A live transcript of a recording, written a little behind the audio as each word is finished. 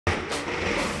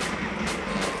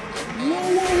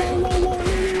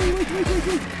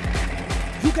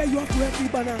guy, you have to help me,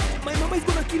 bana. My mama is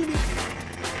gonna kill me.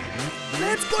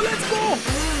 Let's go, let's go.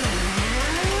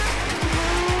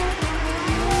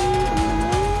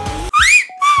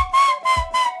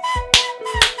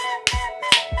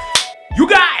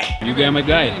 You guy, my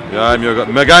guy. Yeah, I'm your guy.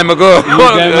 My guy, my girl. You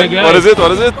guy, my guy. What is it?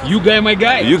 What is it? You guy, my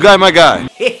guy. You guy, my guy.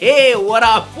 Hey, what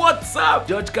up? What's up?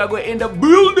 George Kagwe in the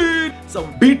building.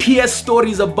 Some BTS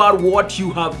stories about what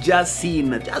you have just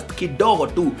seen. Just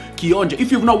kidogo tu kionjo.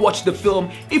 If you've not watched the film,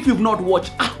 if you've not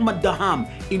watched Ahmad Daham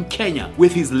in Kenya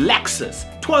with his Lexus,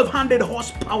 1200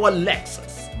 horsepower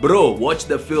Lexus. Bro, watch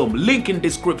the film. Link in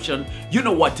description. You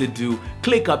know what to do.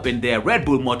 Click up in there. Red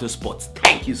Bull Motorsports.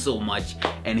 Thank you so much.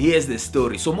 And here's the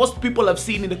story. So most people have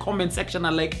seen in the comment section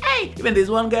are like, hey, even this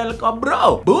one guy like, oh,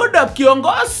 bro, Buddha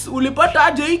Kiongos, ulipata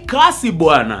aje hii kasi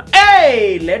bwana.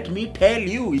 Hey, let me tell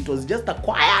you, it was just a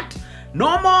quiet,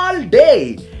 normal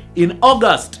day. In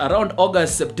August, around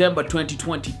August, September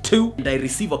 2022, and I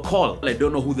receive a call. I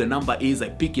don't know who the number is. I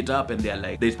pick it up and they're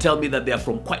like, they tell me that they are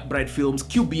from Quite Bright Films,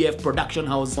 QBF Production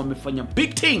House. Wamefanya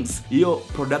big things. Yo,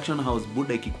 Production House,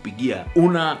 Buddha ikikupigia.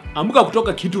 Amuka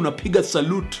kutoka kitu unapiga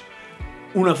salute.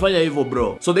 Unafanya hivyo,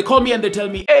 bro. So they call me and they tell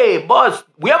me, hey, boss,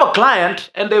 we have a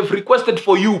client and they've requested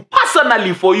for you,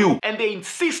 personally for you. And they're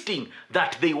insisting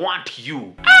that they want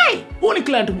you. Hey, who ni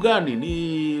client mgani?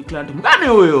 Ni client mgani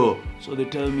huyo? So they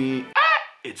tell me,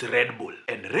 it's Red Bull.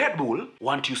 And Red Bull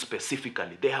want you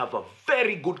specifically. They have a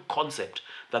very good concept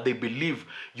that they believe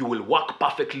you will work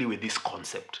perfectly with this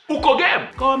concept. Uko game?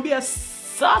 Kawambia,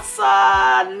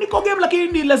 sasa niko game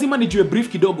lakini lazima nijue brief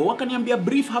kidogo. Wakaniambia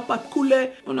brief hapa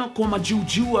kule, kwa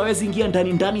majuju hawezi ingia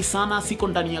ndani sana, siko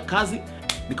ndani ya kazi.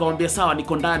 Nikamwambia sawa,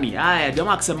 niko ndani. Haya,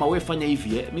 jamaa akisema wewe fanya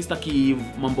hivi Mr. Ki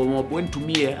mambo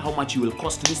nitumie how much you will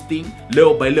cost this thing.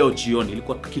 Leo by leo jioni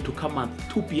ilikuwa kitu kama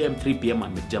 2 PM 3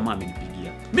 PM jamaa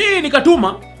amenipigia. Mimi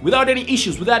nikatuma without any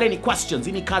issues, without any questions.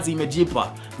 Hii kazi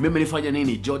imejipa. Mimi nifanya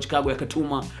nini? George Kagwe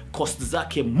akatuma cost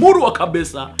zake murwa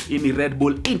kabisa. Hii ni Red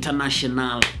Bull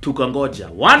International. Tukangoja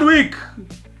 1 week.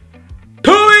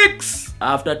 2 weeks.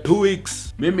 After 2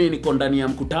 weeks, mimi niko ndani ya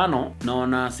mkutano,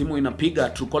 naona simu inapiga,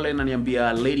 Truecaller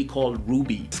inaniambia lady called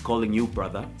Ruby is calling you,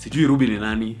 brother. Sijui Ruby ni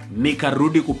nani.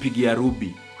 Nikarudi kupigia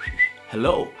Ruby.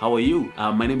 Hello, how are you?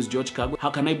 My name is George Kagwe.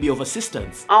 How can I be of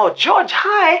assistance? Oh, George,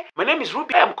 hi. My name is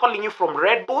Ruby. I'm calling you from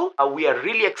Red Bull. We are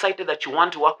really excited that you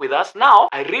want to work with us. Now,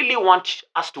 I really want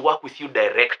us to work with you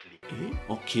directly.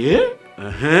 Okay.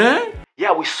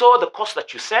 Yeah, we saw the cost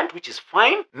that you sent, which is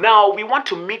fine. Now, we want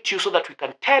to meet you so that we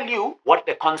can tell you what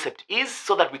the concept is,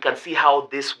 so that we can see how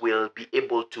this will be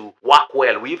able to work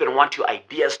well. We even want your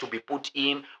ideas to be put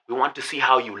in. We want to see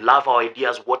how you love our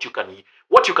ideas, what you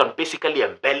can basically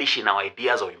embellish in our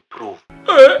ideas or improve.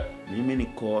 Mimi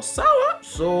niko sawa.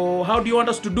 So, how do you want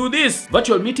us to do this?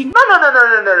 Virtual meeting?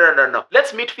 No.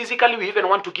 Let's meet physically. We even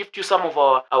want to gift you some of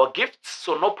our gifts,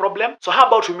 so no problem. So, how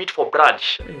about we meet for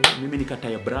brunch? Mimi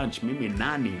nikataya brunch. Mimi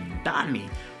nani ndani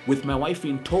with my wife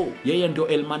in tow. Yeye ndio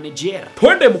el manager.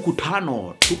 Twende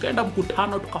mkutano. Tukaenda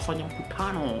mkutano, tukafanya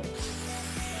mkutano.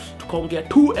 Tukaongea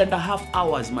 2.5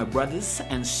 hours, my brothers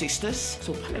and sisters.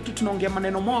 So pale tu tunaongea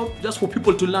maneno more just for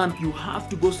people to learn. You have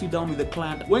to go sit down with the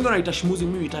client. When you're ita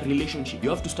schmoozing me with a relationship, you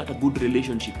have to start a good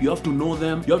relationship. You have to know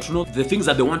them. You have to know the things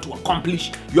that they want to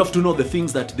accomplish. You have to know the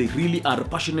things that they really are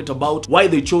passionate about, why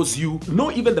they chose you.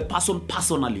 Know even the person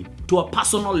personally, to a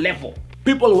personal level.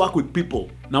 People work with people.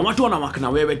 Now watu wanawaka na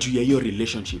wewe juu ya hiyo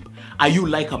relationship. Are you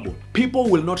likable?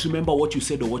 People will not remember what you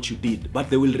said or what you did, but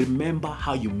they will remember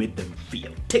how you made them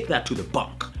feel. Take that to the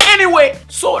bank. Anyway,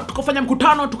 so tukafanya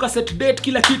mkutano, tukaset date,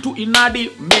 kila kitu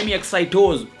inadi, mimi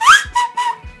excitos.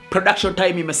 Production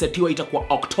time imesetiwa itakuwa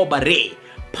October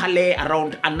pale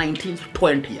around 19th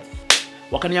 20th.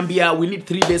 Wakaniambia we need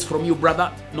 3 days from you,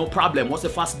 brother. No problem. What's the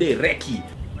first day? Reki.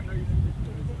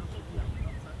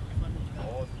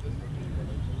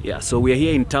 Yeah, so we are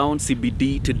here in town,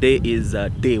 CBD. Today is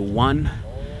day 1.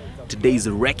 Today is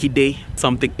a recce day,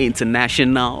 something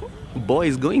international. Boy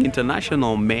is going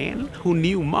international, man. Who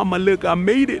knew? Mama, look, I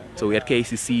made it. So we're at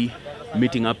KCC,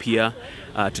 meeting up here.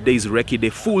 Today is recce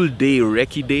day, full day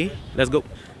recce day. Let's go.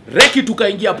 Recce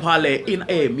tukaingia pale in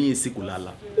mi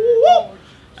sikulala.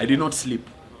 I did not sleep.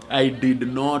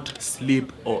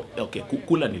 Oh, okay,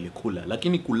 kukula nilikula,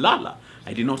 lakini kulala,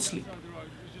 I did not sleep.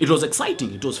 It was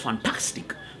exciting, it was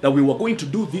fantastic that we were going to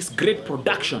do this great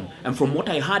production, and from what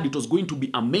I heard, it was going to be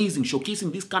amazing,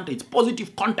 showcasing this content. It's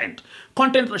positive content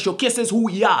that showcases who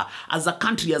we are as a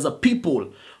country, as a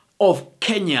people of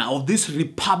Kenya, of this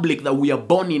republic that we are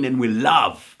born in and we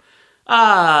love.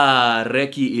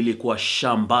 Reki ilikuwa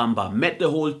shambamba. Met the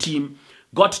whole team,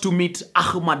 got to meet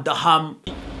Ahmad Daham.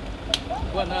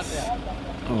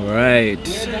 All right.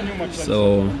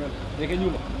 So,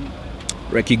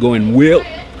 Reki going well.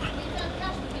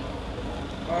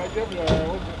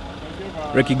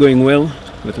 Reki going well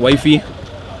with wifey.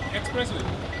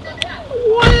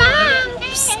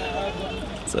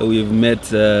 So we've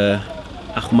met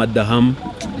Ahmad Daham.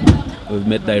 We've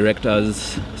met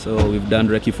directors. So we've done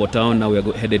Reki for town. Now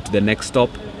we're headed to the next stop.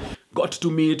 Got to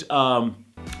meet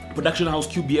production house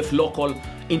QBF local,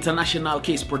 international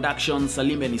case production,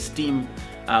 Salim and his team.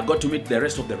 Got to meet the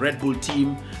rest of the Red Bull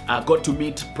team. Got to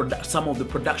meet some of the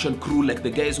production crew, like the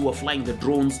guys who are flying the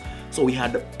drones. So we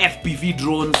had FPV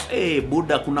drones. Hey,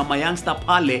 Buddha, kuna mayangster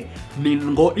pale.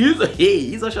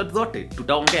 Hizo shot zote.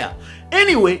 Tutaongea.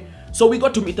 Anyway, so we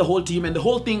got to meet the whole team, and the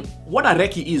whole thing, what a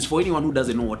Reki is, for anyone who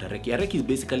doesn't know what a Reki is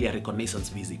basically a reconnaissance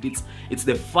visit. It's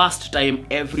the first time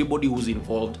everybody who's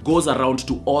involved goes around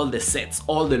to all the sets,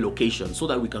 all the locations, so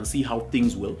that we can see how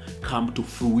things will come to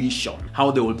fruition,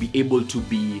 how they will be able to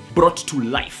be brought to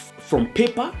life, from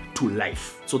paper to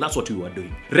life. So that's what we were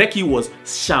doing. Reki was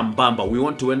shambamba. We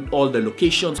went to all the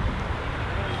locations.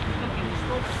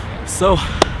 So,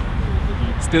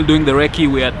 still doing the Reki.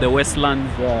 We're at the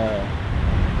Westlands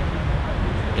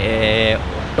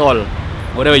toll,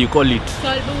 whatever you call it.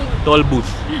 Toll booth.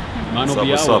 Man of the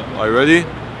What's hour. up? Are you ready?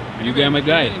 You guy, my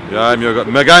guy. Yeah, I'm your guy.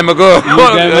 My guy, my girl. You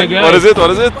guy, my guy. What is it? What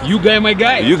is it? You guy, my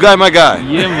guy. You guy, my guy.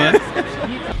 Yeah, man.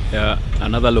 Yeah,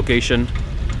 another location,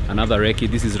 another Reki.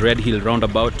 This is Red Hill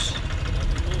roundabout.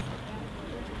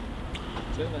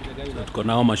 Tuko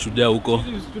nao mashujaa huko.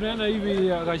 Tunaenda hivi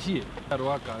Gashie.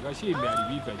 Gashie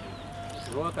imeharibika.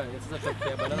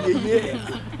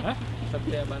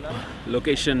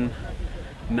 Location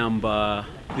number,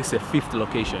 this is a 5th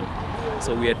location.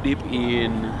 So we are deep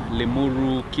in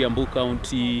Limuru, Kiambu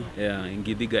County, in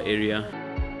Githiga area.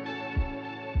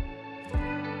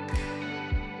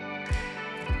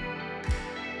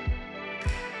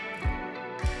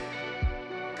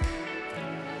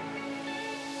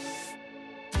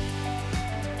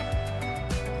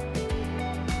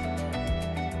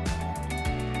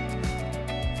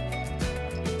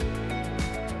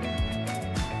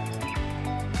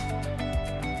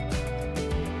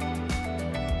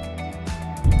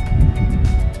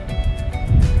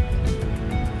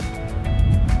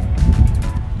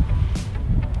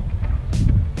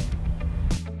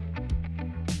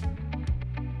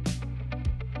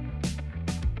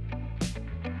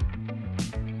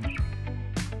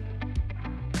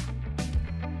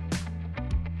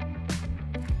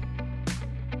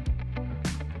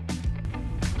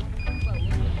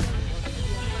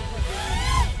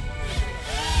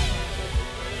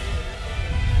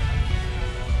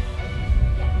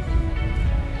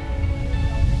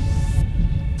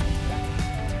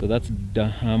 So that's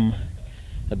Daham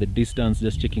at the distance,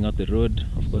 just checking out the road,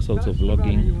 of course also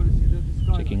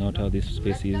vlogging, checking out how this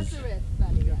space is.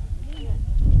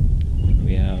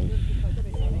 We have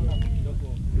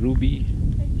Ruby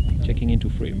checking into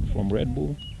frame from Red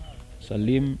Bull,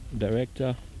 Salim,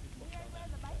 director,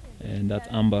 and that's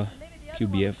Amber,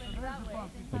 QBF.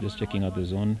 We're just checking out the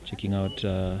zone, checking out,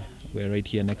 we're right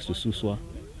here next to Suswa.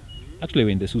 Actually, we're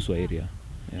in the Suswa area.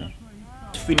 Yeah.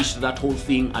 Finished that whole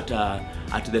thing at the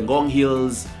Ngong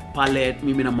Hills pale,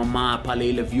 mimi na mama pale,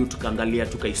 ile view tukaangalia,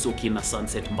 tukaisoki na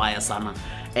sunset mbaya sana,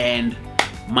 and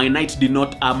my night did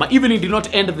not, my evening did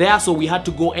not end there. So we had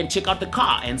to go and check out the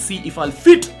car and see if I'll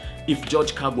fit, if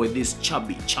George Kagwe, this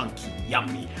chubby, chunky,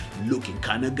 yummy looking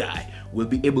kind of guy, will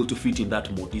be able to fit in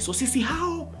that moti. So see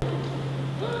how.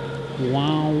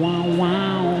 Wow, wow,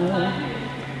 wow.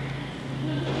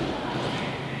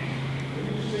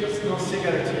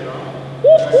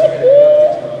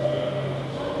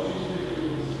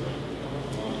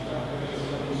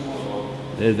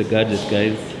 There's the gadget,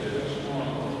 guys.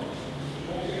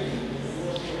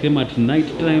 Came at night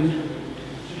time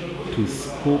to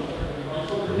scope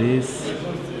this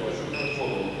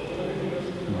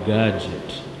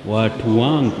gadget. Watu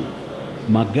wangu,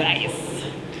 my guys.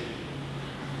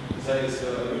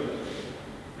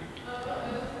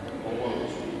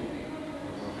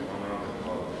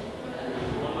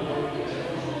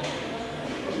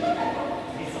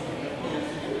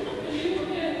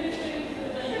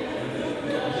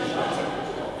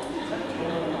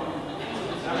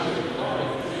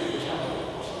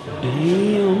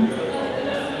 Damn.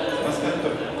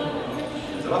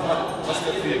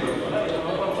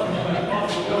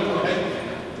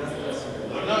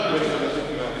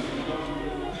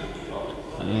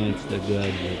 It's the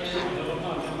gadget.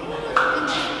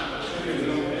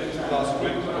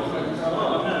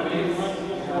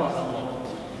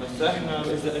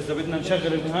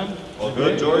 All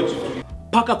good, George?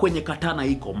 Paka kwenye katana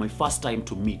iko, my first time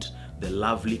to meet the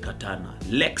lovely Katana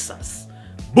Lexus.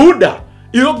 Buddha,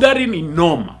 hiyo gari ni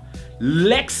noma.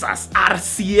 Lexus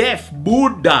RCF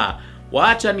Buddha.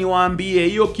 Wacha niwaambie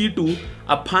hiyo kitu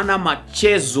hapana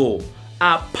machezo.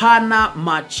 Hapana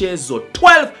machezo.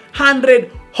 1200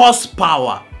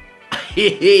 horsepower.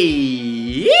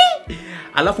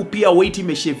 Alafu pia weight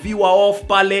imesheviwa off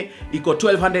pale, iko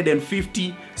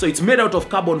 1250. So it's made out of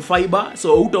carbon fiber.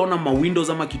 So utaona ma windows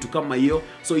ama kitu kama hiyo.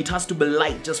 So it has to be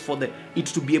light just for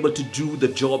it to be able to do the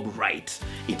job right.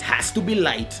 It has to be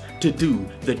light to do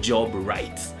the job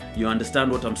right. You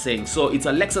understand what I'm saying? So it's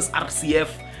a Lexus RCF,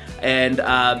 and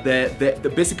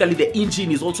basically the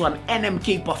engine is also an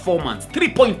NMK Performance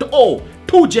 3.0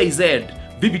 2JZ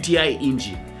VVTi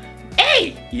engine.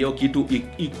 Hey, hiyo kitu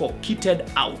iko kitted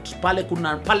out.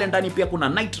 Pale ndani pia kuna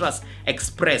Nitrous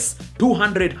Express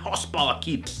 200 horsepower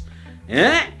kit.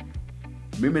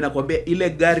 Mimi nakwambia ile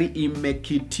gari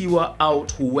imekitiwa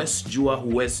out, huwezi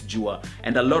jua.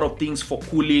 And a lot of things for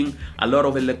cooling, a lot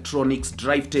of electronics,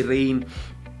 drive terrain,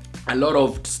 a lot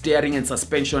of steering and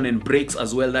suspension and brakes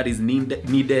as well that is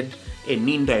needed.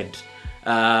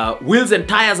 Wheels and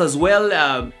tires as well,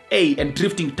 and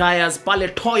drifting tires. Pale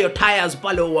Toyo tires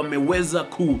pale wameweza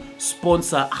ku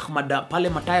sponsor Ahmad. Pale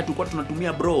mataya tulikuwa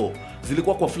tunatumia bro,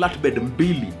 zilikuwa kwa flatbed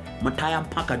 2 mataya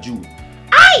mpaka juu.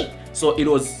 So it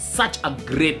was such a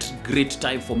great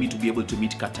time for me to be able to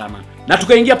meet Katana. Na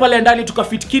tukaingia pale ndani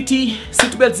tukafit kiti,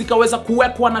 seatbelts zikaweza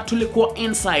kuwekwa na tulikuwa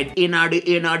inside in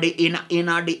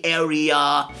the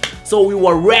area. So we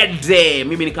were ready.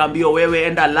 Mimi nikaambia wewe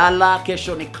enda lala,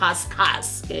 kesho ni kas.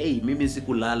 Hey, mimi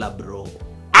sikulala bro.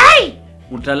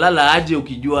 Utalala aje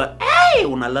ukijua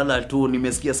unalala tu,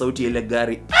 nimesikia sauti ya ile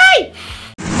gari.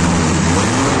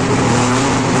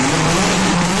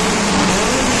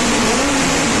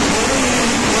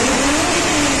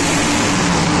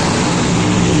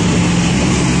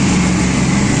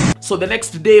 So the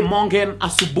next day Mongen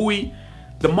asubuhi,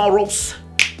 the morals,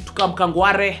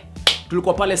 tukamkangware,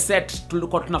 tulikuwa pale set,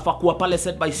 tulikuwa tunafaa kuwa pale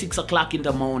set by 6 o'clock in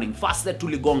the morning. First set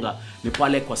tuligonga ni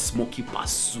pale kwa Smoky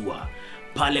Pasua,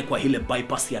 pale kwa ile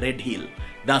bypass ya Red Hill.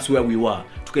 That's where we were.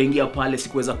 Tukaingia pale,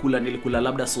 sikuweza kula, nilikula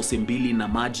labda sauce 2 na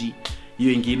maji.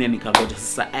 Hiyo ingine nikangoja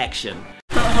sasa action.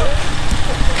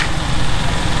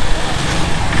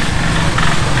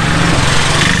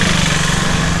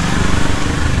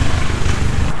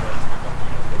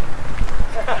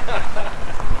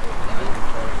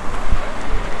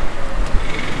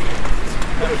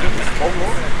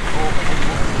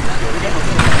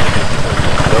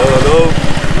 Hello.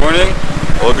 Morning.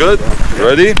 All good? You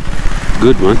ready?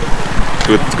 Good, man.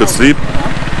 Good sleep?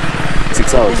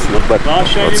 6 hours, not bad.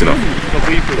 That's enough.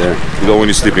 Yeah. You know when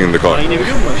you're sleeping in the car.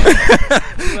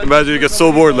 Imagine you get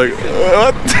so bored, like,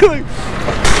 what?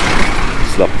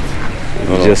 Slept.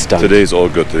 No, Just time. today's all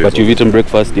good. But you've eaten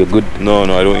breakfast, you're good? No,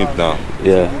 I don't eat now.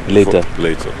 Yeah, later.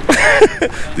 Later.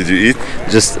 Did you eat?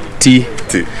 Just tea.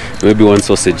 Maybe 1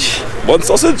 sausage. 1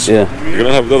 sausage? Yeah. You're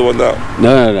gonna have another one now.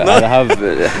 No. I'll have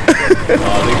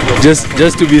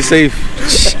just to be safe.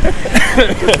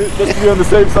 Just to be on the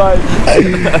safe side.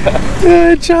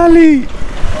 Charlie.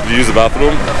 Do you use the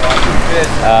bathroom?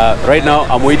 Right now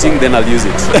I'm waiting, then I'll use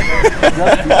it.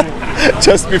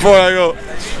 Just before I go.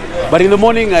 But in the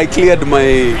morning I cleared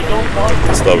my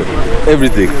Stop it.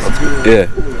 everything. Yeah.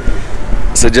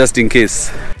 So just in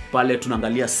case. Pale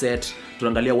tunaangalia set,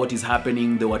 tunaangalia what is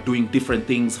happening. They were doing different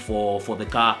things for the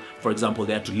car. For example,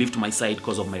 they had to lift my side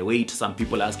because of my weight. Some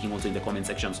people asking also in the comment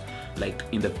sections, like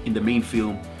in the main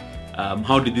film,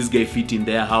 how did this guy fit in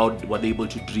there? How were they able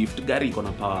to drift? Gari iko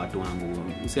na power watu wangu.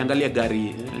 Usiangalia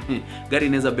gari. Gari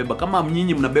inaweza beba kama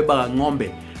mnyinyi mnabeba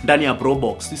ng'ombe ndani ya pro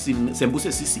box. Sisi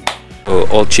sembuse sisi.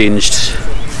 All changed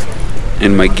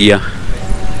in my gear.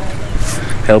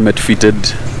 Helmet fitted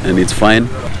and it's fine.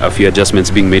 A few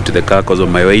adjustments being made to the car because of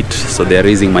my weight, so they're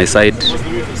raising my side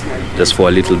just for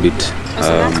a little bit. So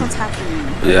that's what's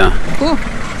happening. Yeah. Cool.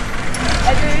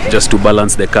 Just to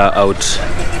balance the car out.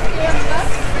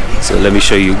 So let me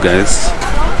show you guys.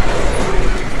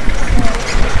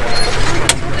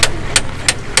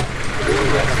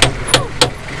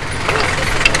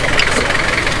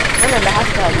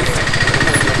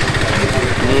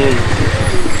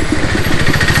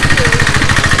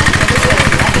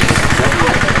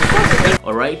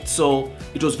 Alright, So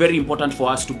it was very important for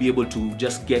us to be able to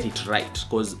just get it right,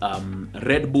 because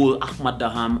Red Bull, Ahmad,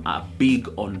 Daham are big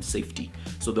on safety.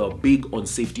 So they are big on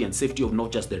safety, and safety of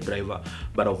not just the driver,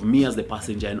 but of me as the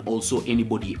passenger, and also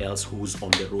anybody else who's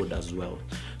on the road as well.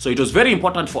 So it was very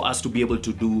important for us to be able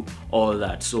to do all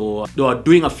that. So they were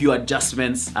doing a few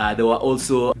adjustments. They were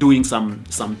also doing some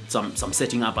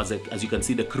setting up, as you can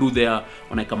see the crew there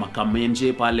on a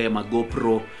kamenje pale,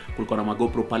 magopro, kulikuwa na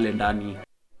magopro pale ndani.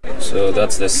 So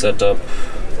that's the setup.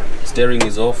 Steering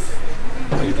is off.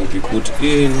 It will be put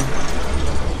in.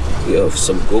 We have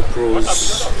some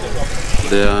GoPros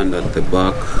there, and at the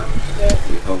back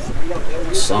we have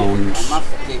sound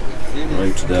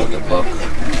right there at the back.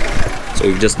 So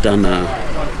we've just done a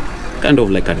kind of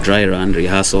like a dry run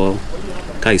rehearsal.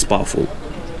 Car is powerful,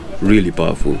 really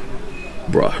powerful,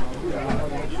 bruh.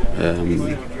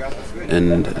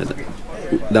 And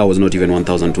that was not even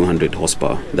 1,200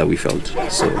 horsepower that we felt.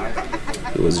 So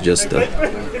it was just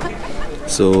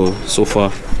so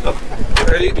far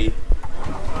ready.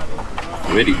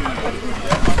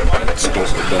 So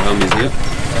Daham is here,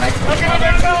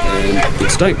 and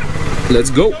it's time. Let's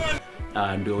go.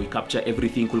 And we capture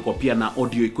everything. Kulikuwa pia na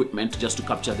audio equipment just to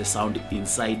capture the sound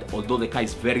inside, although the car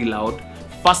is very loud.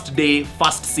 First day,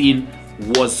 first scene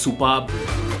was superb.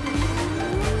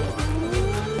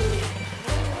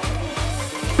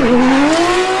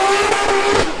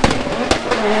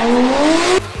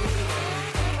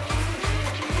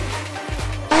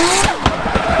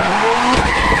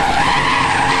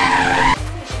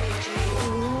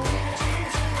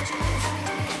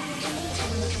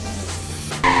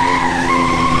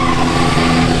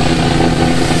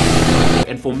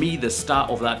 For me, the star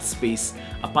of that space,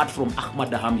 apart from Ahmad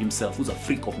Daham himself, who's a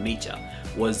freak of nature,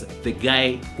 was the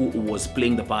guy who was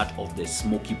playing the part of the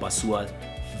Smoky Pasua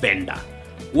vendor.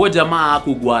 Wo jamaa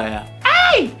hakugwaya.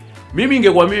 Hey! Mimi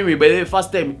ingekuwa mimi, by the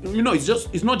first time, you know,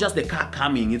 it's not just the car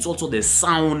coming, it's also the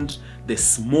sound, the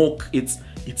smoke, it's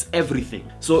everything.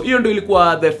 So hiyo ndio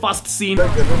ilikuwa the first scene.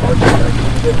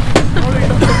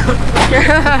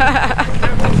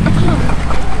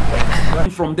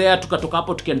 From there tukatoka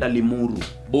hapo tukaenda Limuru.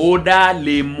 Boda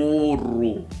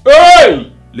Limuru. Hey!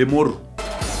 Limuru.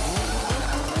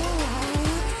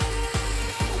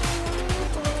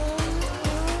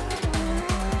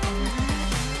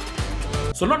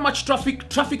 So not much traffic.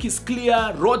 Traffic is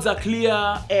clear, roads are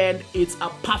clear, and it's a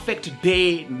perfect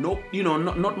day. No, you know,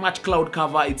 not much cloud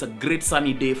cover. It's a great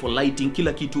sunny day for lighting.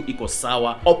 Kila kitu iko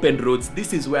sawa. Open roads.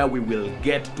 This is where we will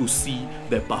get to see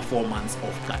the performance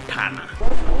of Katana.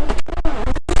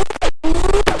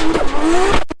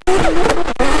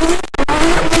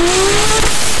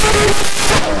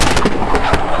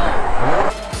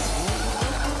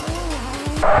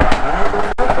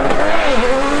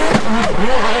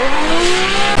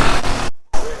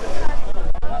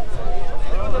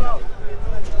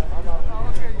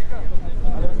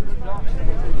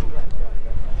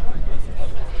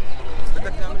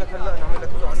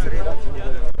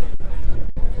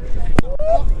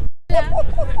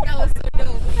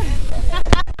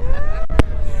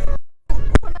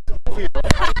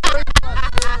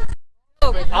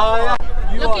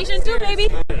 Location 2, baby.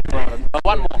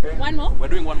 One more. One more? We're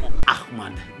doing one more.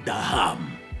 Ahmad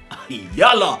Daham.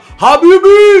 Yalla,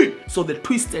 Habibi! So the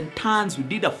twists and turns, we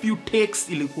did a few takes.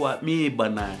 Ilikuwa me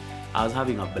bana. I was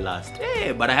having a blast.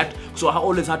 Hey, but I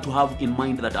always had to have in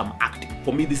mind that I'm acting.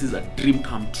 For me, this is a dream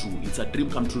come true. It's a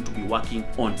dream come true to be working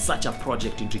on such a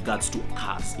project in regards to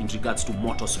cars, in regards to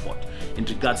motorsport, in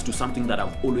regards to something that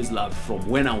I've always loved from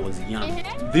when I was young.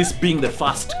 This being the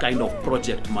first kind of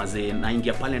project, maze,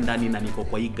 naingia pale ndani na niko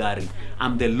kwa hii gari.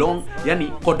 I'm the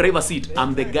co-driver seat,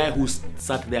 I'm the guy who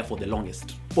sat there for the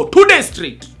longest. For 2 days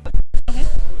straight.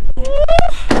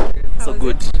 So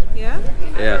good. Yeah?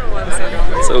 Yeah.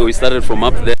 So we started from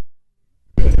up there.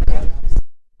 It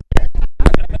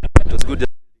was good.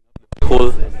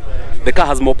 The car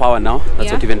has more power now.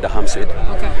 That's what even Daham said.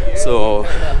 Okay. So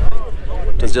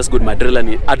it was just good. My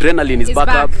adrenaline is back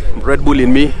up. Red Bull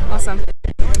in me. Awesome.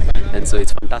 And so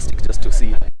it's fantastic just to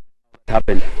see it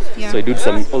happen. Yeah. So I did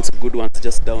some also good ones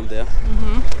just down there.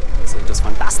 So it was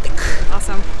fantastic.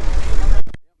 Awesome.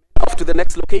 Off to the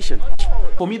next location.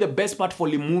 For me, the best part for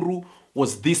Limuru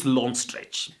was this long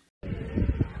stretch.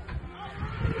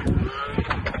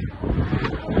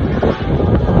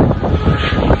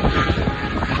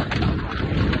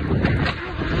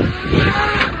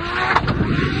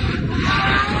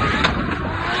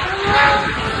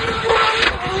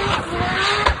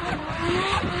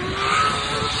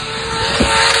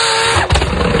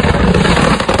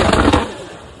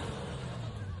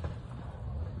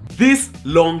 This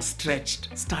long stretch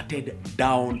started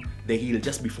down the hill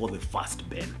just before the first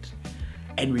bend.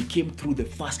 And we came through the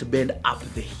first bend up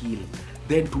the hill.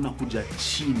 Then tunakuja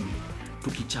chini,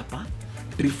 tukichapa,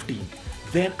 drifting.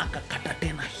 Then akakata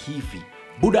tena hivi.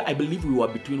 Buddha, I believe we were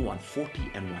between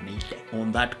 140 and 180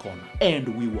 on that corner. And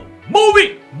we were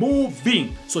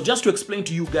moving. So just to explain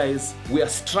to you guys, we are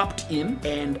strapped in.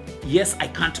 And yes, I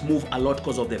can't move a lot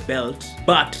because of the belt.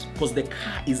 But because the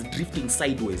car is drifting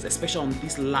sideways, especially on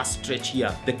this last stretch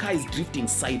here, the car is drifting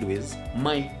sideways.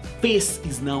 My face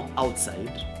is now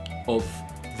outside of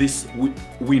this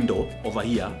window over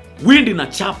here. Wind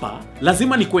inachapa,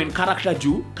 lazima nikuwe in character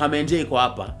juu kamenje iko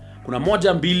hapa. Kuna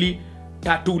 1, 2,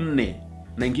 3, 4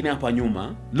 na ingine hapa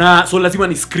nyuma. Na so lazima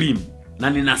ni scream. Na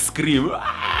nina scream.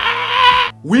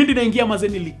 Wind inaingia maze,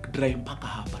 nilidrive mpaka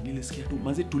hapa. Nilisikia tu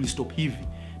maze tulistop hivi.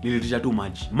 Nilitisha tu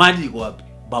maji. Maji iko wapi?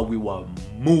 But we were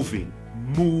moving.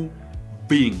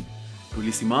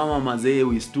 Tulisimama maze,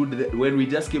 we stood there. When we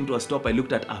just came to a stop, I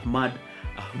looked at Ahmad.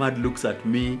 Ahmad looks at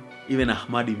me, even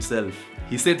Ahmad himself.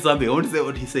 He said something, I won't say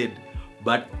what he said.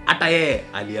 But ata yeye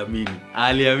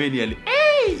aliamini.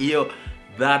 Hey, yo,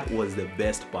 that was the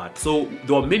best part. So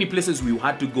there were many places we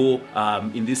had to go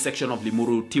in this section of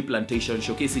Limuru tea plantation,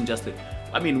 showcasing just the,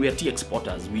 I mean, we are tea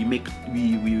exporters. We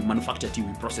manufacture tea,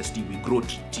 we process tea, we grow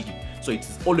tea. So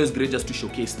it's always great just to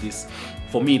showcase this.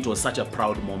 For me, it was such a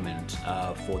proud moment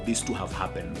for this to have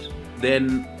happened.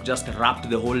 Then just wrapped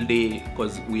the whole day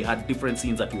because we had different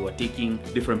scenes that we were taking,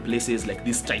 different places, like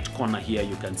this tight corner here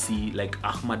you can see, like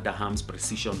Ahmad Daham's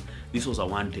precision. This was a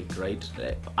one take, right?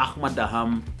 Ahmad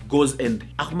goes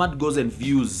and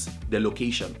views the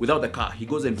location without the car. He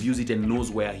goes and views it and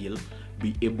knows where he'll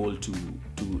be able to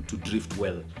drift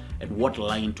well and what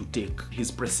line to take.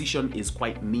 His precision is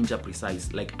quite ninja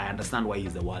precise. Like, I understand why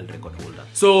he's the world record holder.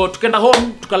 So tukenda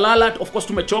home, tukalala, of course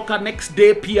tumechoka. Next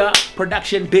day pia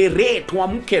production day rate,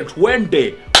 tuamke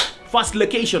twende. First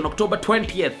location October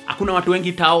 20th. Hakuna watu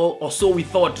wengi Tao, or so we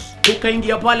thought.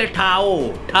 Tukaingia pale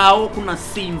Tao kuna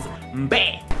scenes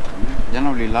mbe.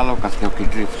 Jana ulilala ukasikia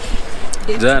ukidrift.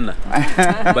 Jana.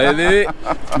 By the way,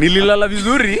 nililala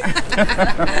vizuri.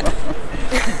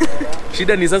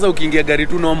 Shida ni sasa ukiingia gari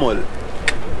tu normal.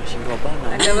 Shindwa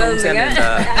bana.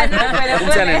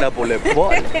 Msana anaenda pole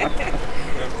pole.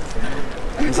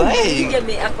 Mzee.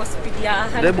 Nige ako speed ya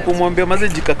 100. Hebu kumwambia maze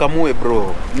jikakamue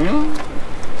bro.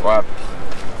 Wapi?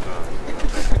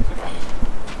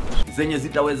 Zenye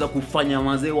zitaweza kufanya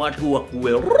maze watu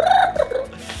wakuwe.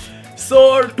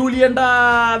 So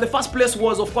tulienda, the first place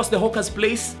was of course the hawker's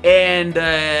place and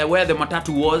where the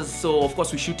matatu was. So of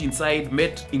course we shoot inside,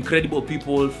 met incredible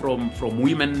people from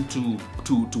women to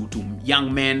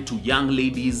young men to young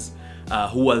ladies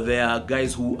who are there,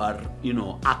 guys who are, you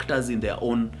know, actors in their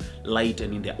own light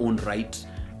and in their own right.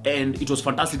 And it was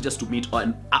fantastic just to meet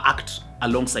and act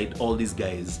alongside all these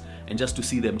guys and just to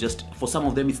see them. Just for some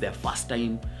of them it's their first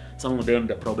time, some of them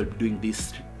they're probably doing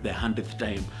this their 100th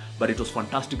time, but it was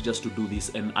fantastic just to do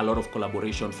this and a lot of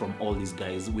collaboration from all these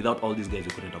guys. Without all these guys we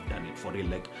couldn't have done it, for real.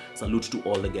 Like, salute to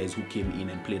all the guys who came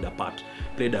in and played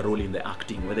a role in the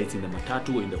acting, whether it's in the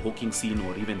matatu or in the hawking scene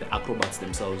or even the acrobats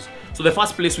themselves. So the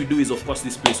first place we do is of course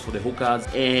this place for the hookers,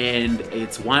 and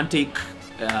it's one take.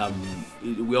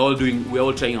 We're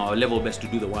all trying our level best to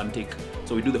do the one take.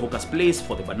 So we do the hawker's place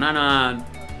for the banana,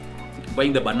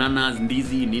 buying the bananas,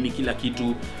 ndizi, nini, kila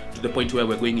kitu, to the point where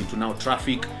we're going into now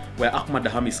traffic, where Ahmad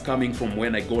Daham is coming from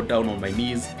when I go down on my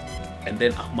knees, and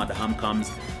then Ahmad Daham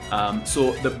comes.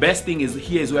 So the best thing is,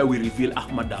 here is where we reveal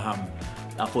Ahmad Daham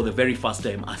for the very first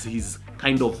time, as he's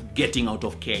kind of getting out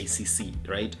of KICC,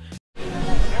 right?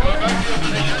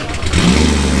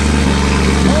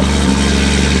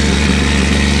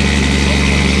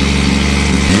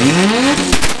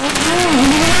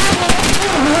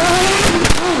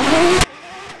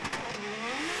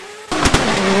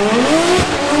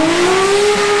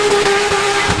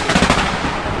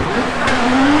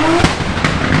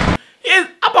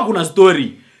 Kuna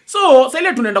story. So sasa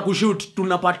ile tunaenda kushoot,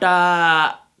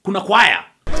 tunapata kuna choir.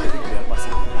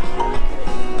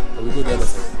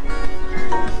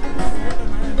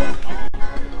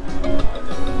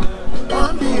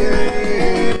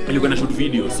 Ilikuwa na shoot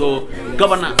video. So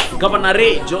Governor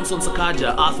Ray Johnson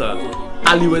Sakaja Arthur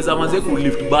aliweza maze ku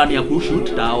lift ban ya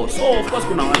kushoot Tao. So of course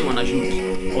kuna watu wana shoot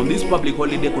on this public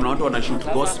holiday, kuna watu wana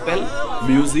shoot gospel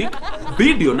music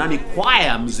video, nani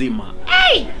choir mzima.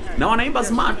 Hey! Na wanaimba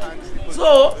smart.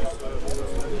 So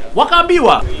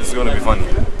wakaambiwa this is gonna be funny.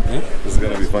 This is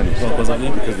gonna be funny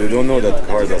because they don't know that the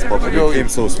car that's popping. It came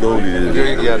so slowly.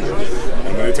 Yeah. And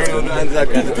when they turn on the hands like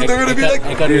they're gonna be like,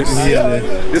 I can't wait to hear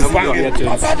this.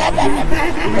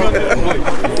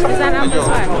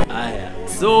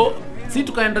 So si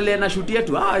tukaendelea na shoot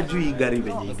yetu, hajui gari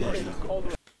venye gari iko.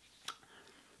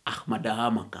 Ahmad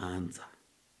Daham akaanza.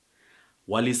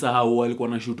 Walisahau walikuwa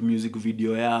na shoot music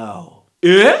video yao.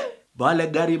 Bale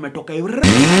gari imetoka hivi.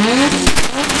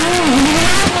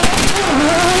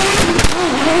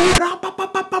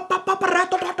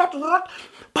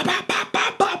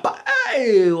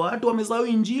 Watu wamesahau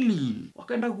injili.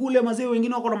 Wakaenda kule mazee,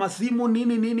 wengine wako na masimu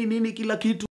nini kila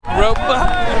kitu.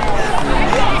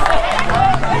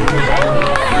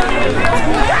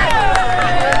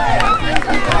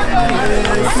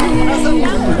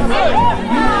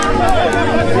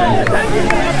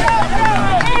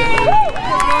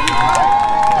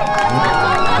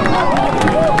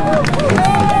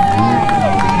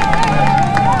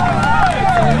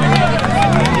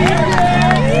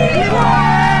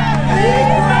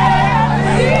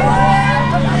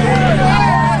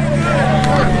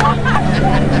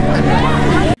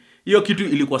 Hiyo kitu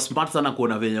ilikuwa smart sana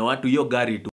kuona venye watu hiyo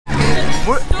gari tu.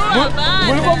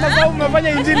 Mulikuwa mnasahau mmefanya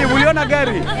injili, muliona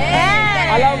gari?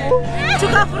 Alafu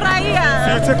tukafurahia.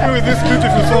 So you take me with this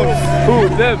beautiful souls. Who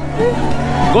them?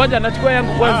 Ngoja nachukua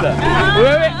yangu kwanza.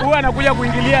 Wewe huwa anakuja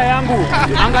kuingilia yangu.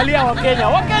 Angalia Wakenya.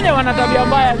 Wakenya wana tabia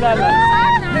mbaya sana.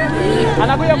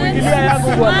 Anakuja kuingilia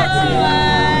yangu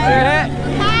bwana.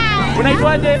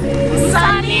 Unaitwaje?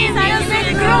 Salim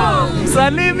Music Group.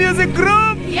 Salim Music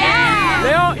Group. Yeah.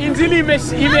 Leo injili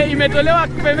imetolewa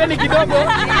pembeni kidogo.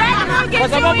 Kwa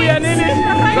sababu ya nini?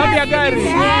 Sababu ya gari.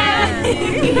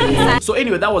 So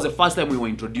anyway, that was the first time we were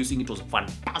introducing. It was a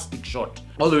fantastic shot.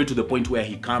 All the way to the point where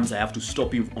he comes, I have to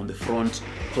stop him on the front.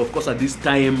 So of course at this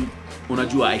time,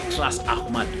 unajua, I trust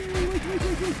Ahmad.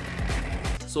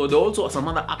 So there also some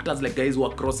other actors like guys who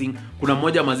are crossing. Kuna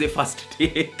mmoja mazee first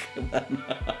take.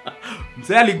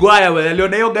 Mzee aligwaya,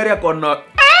 aliona hiyo gari akona.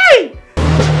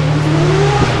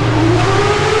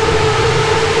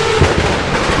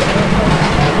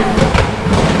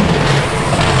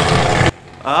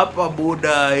 Hapa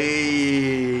buda,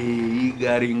 hii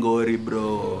gari ngori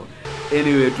bro.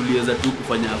 Anyway, tuliweza tu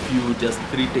kufanya a few, just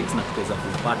 3 takes na tukaweza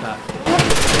kupata.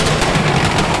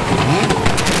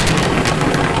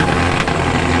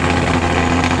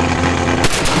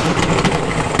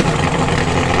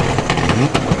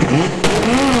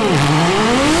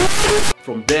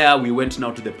 From there, we went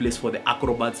now to the place for the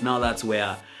acrobats. Now that's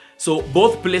where, so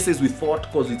both places we thought,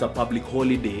 because it's a public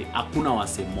holiday, hakuna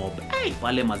wase mob. Hey,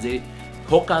 pale mazee,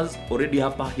 hawkers already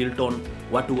hapa Hilton,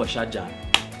 watu washaja.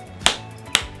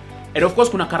 And of course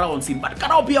kuna karao on scene, but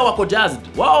karao pia wako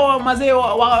jazzed. Wao mazee,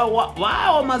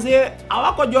 wao mazee,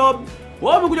 hawako job.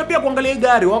 Wao wamekuja pia kuangalia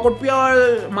gari, wako pia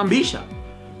mambisha.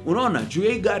 Unaona, juu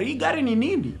hii gari ni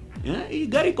nini? Hii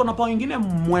gari iko na pao nyingine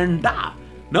mwenda.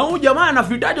 Na huyu jamaa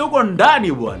anafitaje huko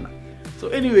ndani bwana. So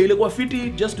anyway, ilikuwa fiti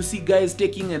just to see guys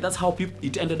taking, and that's how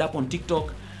it ended up on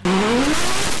TikTok.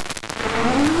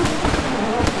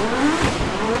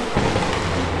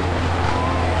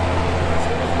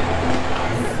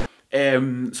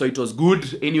 So it was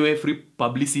good. Anyway, free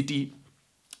publicity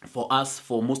for us,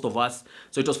 for most of us.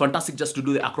 So it was fantastic just to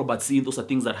do the acrobat scene. Those are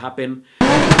things that happen.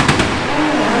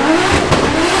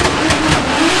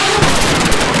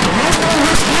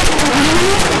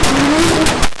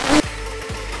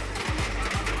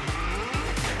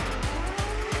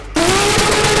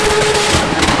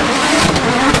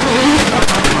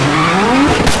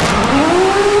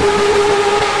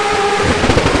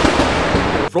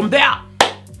 From there,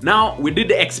 now we did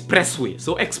the expressway.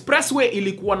 So expressway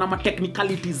ilikuwa na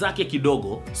technicalities zake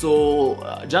kidogo. So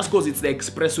just because it's the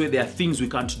expressway, there are things we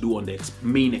can't do on the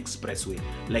main expressway,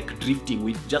 like drifting.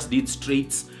 We just did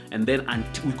straights, and then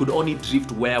we could only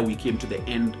drift where we came to the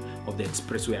end of the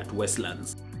expressway at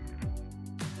Westlands.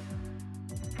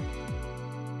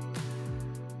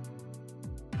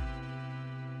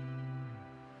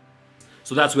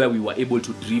 So that's where we were able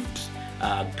to drift.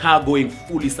 Car going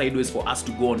fully sideways for us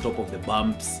to go on top of the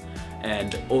bumps,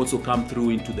 and also come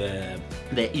through into the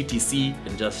ETC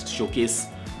and just showcase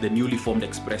the newly formed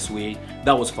expressway.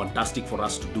 That was fantastic for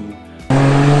us to do.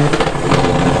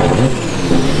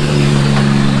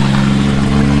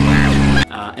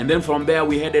 And then from there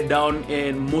we headed down,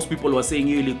 and most people were saying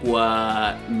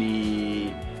ilikuwa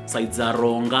ni side za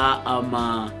Ronga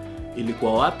ama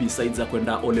ilikuwa wapi, side za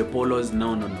kwenda Ole Polos.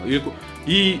 No.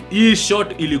 Hii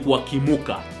shot ilikuwa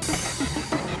Kimuka.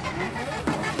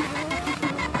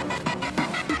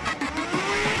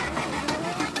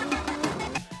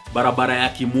 Barabara ya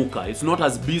Kimuka. It's not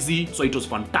as busy, so it was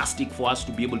fantastic for us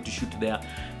to be able to shoot there.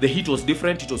 The heat was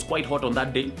different. It was quite hot on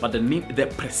that day, but the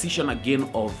precision again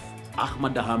of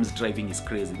Ahmad Daham's driving is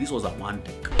crazy. This was a one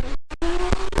take.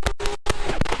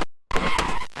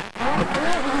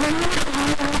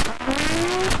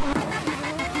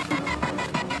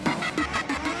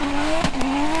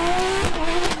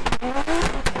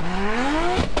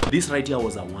 This right here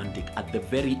was a one take at the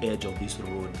very edge of this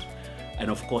road.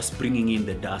 And of course, bringing in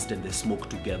the dust and the smoke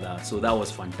together. So that was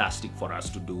fantastic for us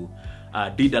to do.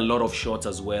 Did a lot of shots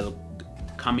as well,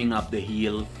 coming up the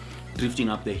hill, drifting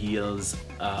up the hills,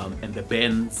 and the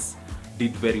bends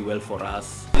did very well for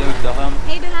us. Daham.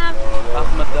 Hey Daham.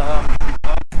 Ahmad Daham.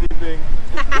 I'm sleeping.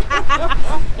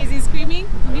 Is he screaming?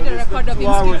 We need a record of him 2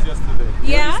 hours yesterday.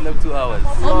 Yeah? Slept 2 hours.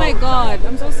 Oh my god,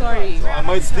 I'm so sorry. I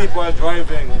might sleep while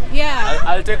driving. Yeah.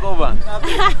 I'll take over.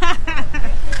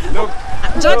 Look.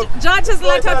 George has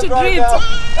learned how to drift.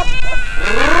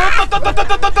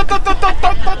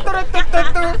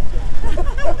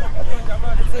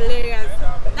 It's hilarious.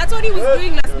 That's what he was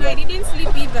doing last night. He didn't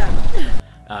sleep either.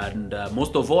 And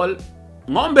most of all,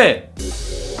 ng'ombe.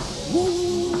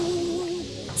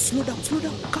 Slow down,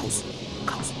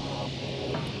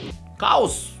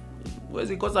 cows.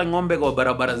 Huwezi kosa ng'ombe kwa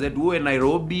barabara zetu, uwe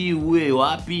Nairobi, uwe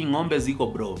wapi, ng'ombe ziko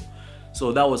bro.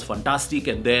 So that was fantastic.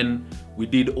 And then we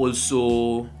did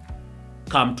also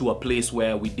come to a place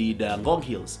where we did Ngong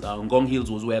Hills. Ngong Hills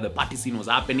was where the party scene was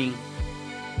happening.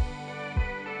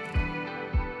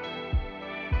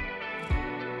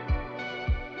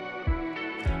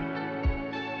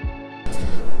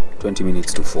 "20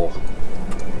 minutes to 4.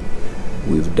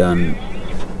 We've done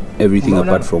everything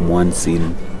apart from one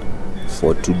scene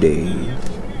for today.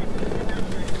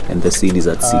 And the scene is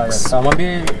at 6.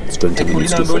 It's 20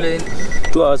 minutes to 4.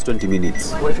 2 hours, 20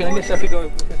 minutes.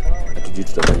 Hatujui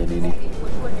tutafanya nini.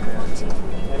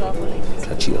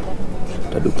 Tachia.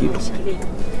 Tado kitu.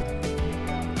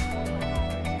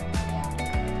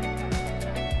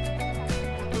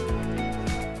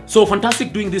 So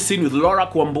fantastic doing this scene with Laura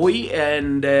Kwamboi,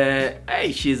 and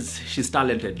hey, she's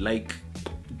talented. Like,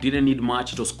 didn't need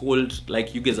much. It was cold.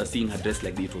 Like, you guys are seeing her dress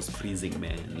like this. It was freezing,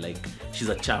 man. Like, she's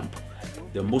a champ.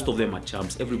 Most of them are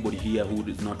champs. Everybody here who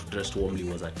is not dressed warmly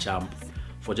was a champ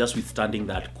for just withstanding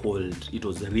that cold. It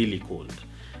was really cold.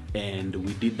 And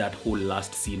we did that whole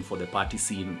last scene for the party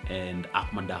scene, and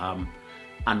Ahmad Daham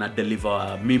ana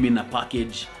deliver mimi na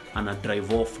package, ana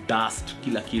drive off, dust,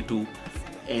 kila kitu,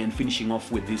 and finishing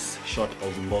off with this shot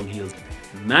of Ngong Hills.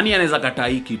 Nani anaweza kataa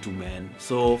hii kitu, man?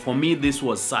 So for me, this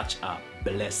was such a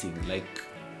blessing. Like,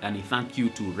 and thank you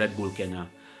to Red Bull Kenya.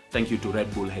 Thank you to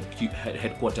Red Bull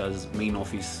headquarters, main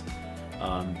office.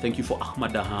 Thank you for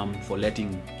Ahmad Daham for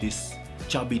letting this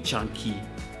chubby, chunky,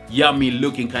 yummy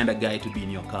looking kind of guy to be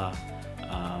in your car.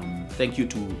 Thank you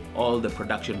to all the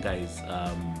production guys.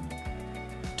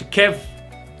 To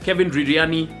Kevin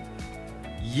Dridiani,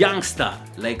 youngster.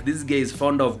 Like, this guy is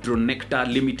founder of Drone Nectar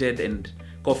Limited and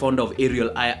co-founder of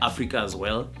Aerial Eye Africa as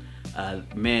well.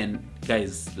 Man,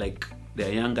 guys, like, there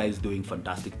are young guys doing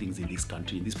fantastic things in this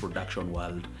country, in this production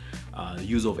world.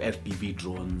 Use of FPV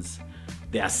drones.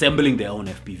 They're assembling their own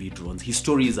FPV drones. His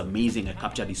story is amazing. I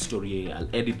captured his story. I'll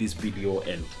edit this video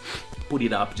and put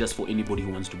it up just for anybody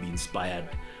who wants to be inspired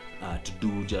to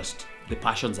do just the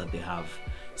passions that they have.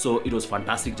 So it was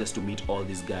fantastic just to meet all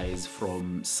these guys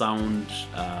from sound,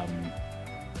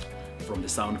 from the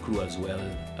sound crew as well.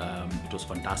 It was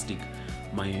fantastic.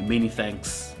 My many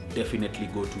thanks definitely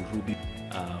go to Ruby,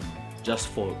 just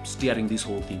for steering this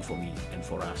whole thing for me and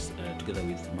for us, together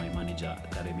with my manager,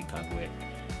 George Kagwe.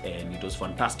 And it was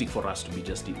fantastic for us to be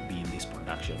in this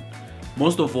production.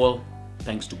 Most of all,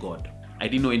 thanks to God. I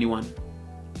didn't know anyone.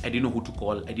 I didn't know who to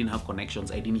call. I didn't have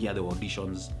connections. I didn't hear the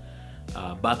auditions.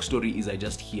 Backstory is I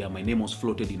just hear my name was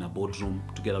floated in a boardroom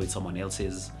together with someone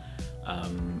else's.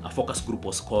 A focus group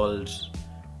was called,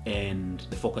 and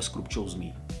the focus group chose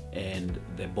me. And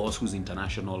the boss, who's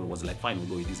international, was like, fine, we'll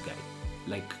go with this guy.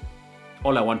 Like,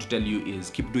 all I want to tell you is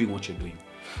keep doing what you're doing.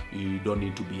 You don't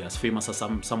need to be as famous as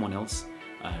someone else.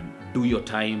 Do your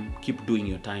time, keep doing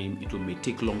your time. It may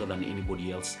take longer than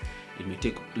anybody else. It may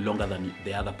take longer than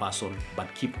the other person,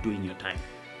 but keep doing your time.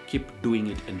 Keep doing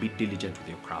it and be diligent with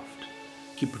your craft.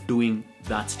 Keep doing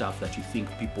that stuff that you think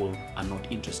people are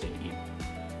not interested in.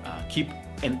 Keep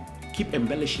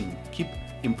embellishing, keep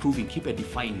improving, keep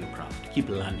edifying your craft, keep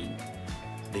learning.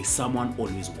 There's someone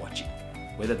always watching.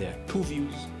 Whether there are 2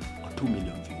 views or 2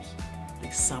 million views,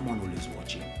 there's someone always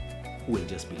watching who will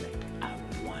just be like, I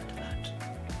want that,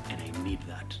 and I need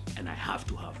that, and I have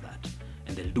to have that.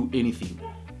 And they'll do anything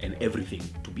and everything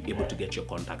to be able to get your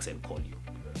contacts and call you.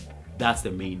 That's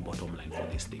the main bottom line for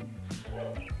this thing.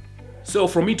 So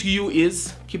from me to you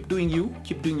is keep doing you,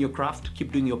 keep doing your craft,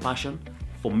 keep doing your passion.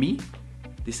 For me,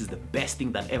 this is the best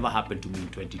thing that ever happened to me in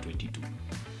 2022.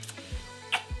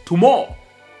 Tomorrow,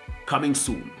 coming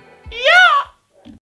soon.